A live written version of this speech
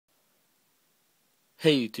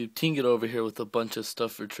Hey YouTube, Tinget over here with a bunch of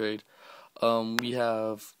stuff for trade. We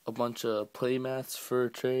have a bunch of playmats for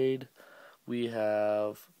trade. We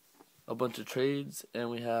have a bunch of trades, and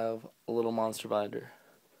we have a little monster binder.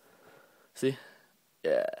 See?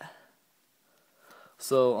 Yeah.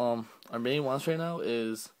 So, our main wants right now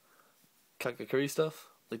is Kakakuri stuff,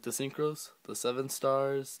 like the synchros, the 7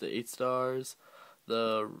 stars, the 8 stars,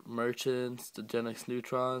 the merchants, the Genex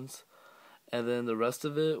neutrons, and then the rest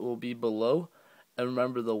of it will be below. And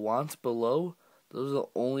remember, the wants below, those are the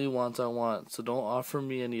only wants I want. So don't offer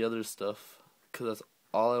me any other stuff, because that's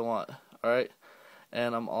all I want. Alright?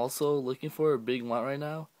 And I'm also looking for a big want right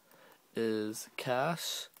now, is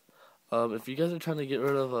cash. If you guys are trying to get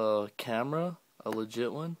rid of a camera, a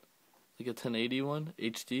legit one, like a 1080 one,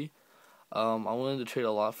 HD, I'm willing to trade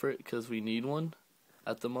a lot for it, because we need one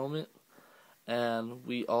at the moment. And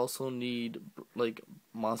we also need like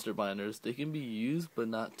monster binders. They can be used but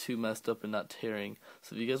not too messed up and not tearing.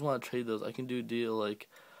 So if you guys want to trade those, I can do a deal like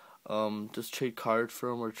just trade cards for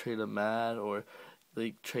them, or trade a mat, or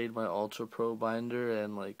like trade my ultra pro binder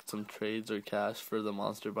and like some trades or cash for the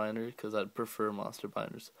monster binder, because I'd prefer monster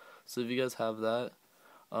binders. So if you guys have that,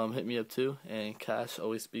 hit me up too. And cash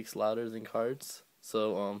always speaks louder than cards.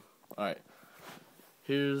 So alright,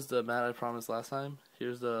 here's the mat I promised last time.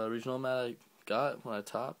 Here's the original mat I got when I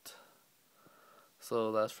topped.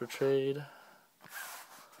 So that's for trade.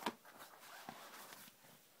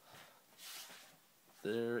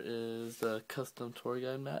 There is the custom tour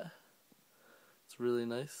guide mat. It's really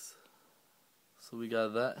nice. So we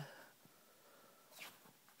got that.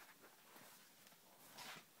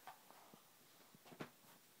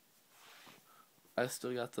 I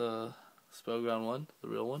still got the Spellground one, the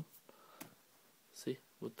real one. See,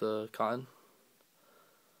 with the cotton.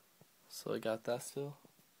 So I got that still.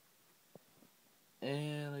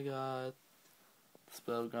 And I got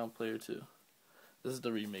Spellground Player 2. This is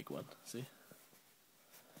the remake one, see?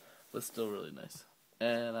 But still really nice.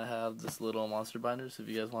 And I have this little monster binder, so if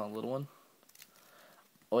you guys want a little one.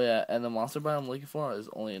 Oh yeah, and the monster binder I'm looking for is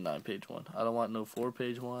only a 9-page one. I don't want no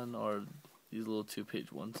 4-page one or these little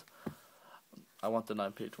 2-page ones. I want the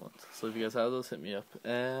 9-page ones. So if you guys have those, hit me up.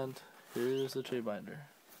 And here's the trade binder.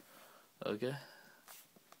 Okay.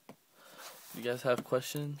 If you guys have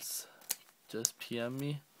questions, just PM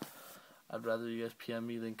me. I'd rather you guys PM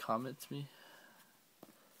me than comment me,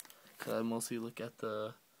 because I mostly look at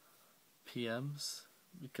the PMs,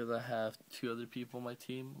 because I have 2 other people on my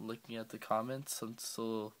team looking at the comments, and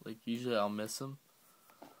so like usually I'll miss them.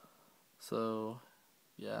 So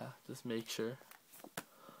yeah, just make sure.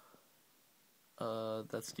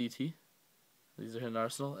 That's DT. These are hidden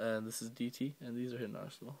arsenal, and this is DT, and these are hidden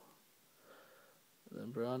arsenal. And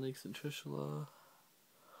then Brionic and Trishula,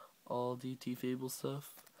 all DT Fable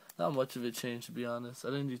stuff. Not much of it changed, to be honest.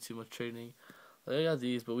 I didn't do too much trading. Like, I got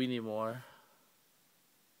these, but we need more,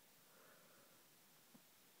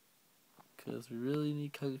 because we really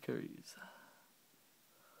need Kakakuris.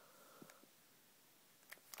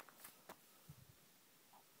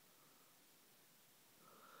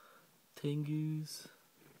 Tengus,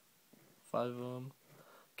 5 of them.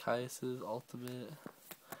 Chalices, ultimate.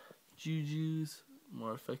 Jujus,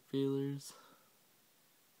 more effect failures.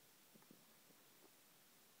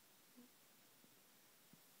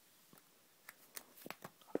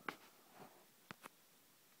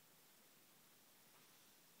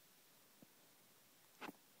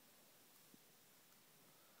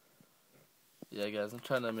 Yeah guys, I'm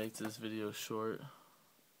trying to make this video short.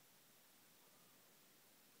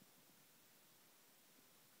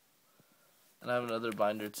 And I have another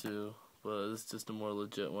binder too, but it's just a more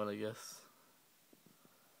legit one, I guess.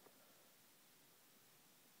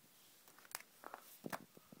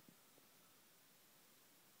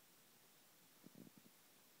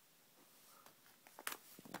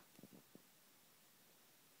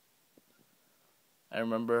 I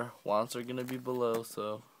remember wants are gonna be below,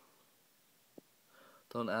 so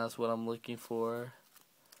don't ask what I'm looking for.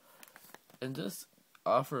 And just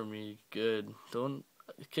offer me good. Don't.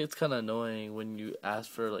 It's kind of annoying when you ask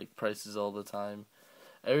for like prices all the time.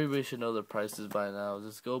 Everybody should know the prices by now.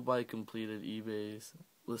 Just go buy completed eBay's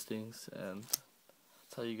listings, and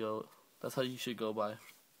that's how you go. That's how you should go by.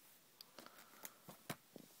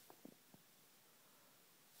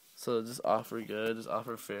 So just offer good. Just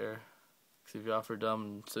offer fair. Because if you offer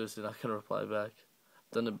dumb, I'm seriously not gonna reply back.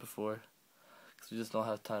 I've done it before. Because we just don't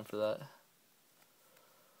have time for that.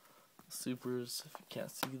 Supers, if you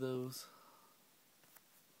can't see those.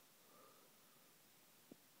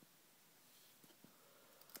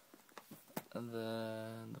 And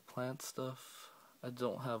then the plant stuff. I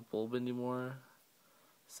don't have bulb anymore,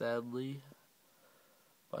 sadly.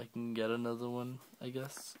 I can get another one, I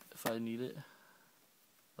guess, if I need it.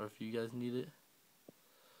 Or if you guys need it.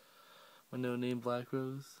 My no name Black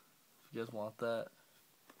Rose, if you guys want that.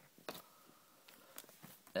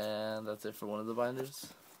 And that's it for one of the binders.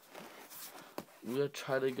 I'm going to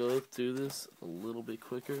try to go through this a little bit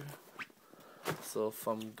quicker. So if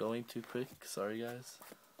I'm going too quick, sorry guys.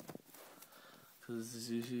 Because this is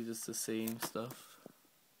usually just the same stuff.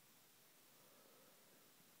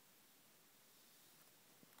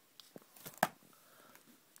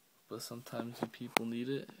 But sometimes you people need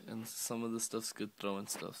it, and some of the stuff's good throwing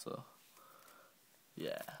stuff, so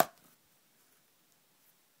yeah.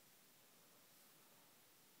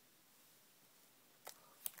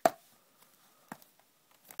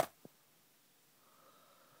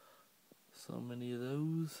 So many of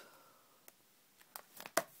those.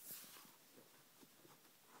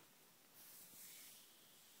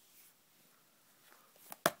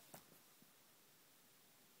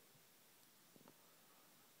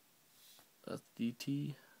 That's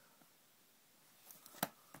DT.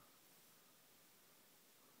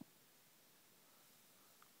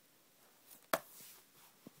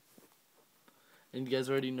 And you guys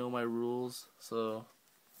already know my rules, so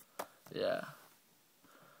yeah.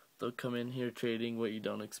 They'll come in here trading what you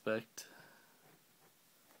don't expect.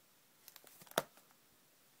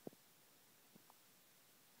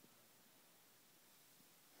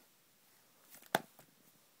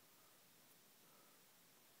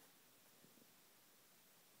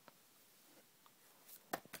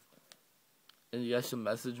 And you guys should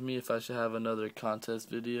message me if I should have another contest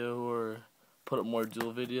video or put up more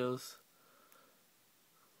duel videos.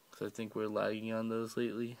 Because I think we're lagging on those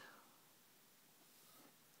lately.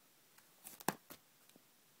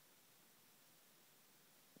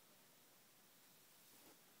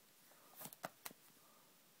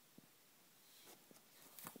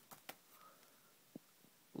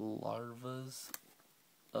 Larvas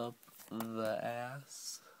up the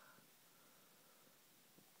ass.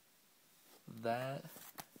 That.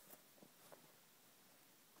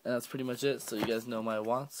 And that's pretty much it. So you guys know my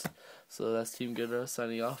wants. So that's Team Good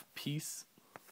signing off. Peace.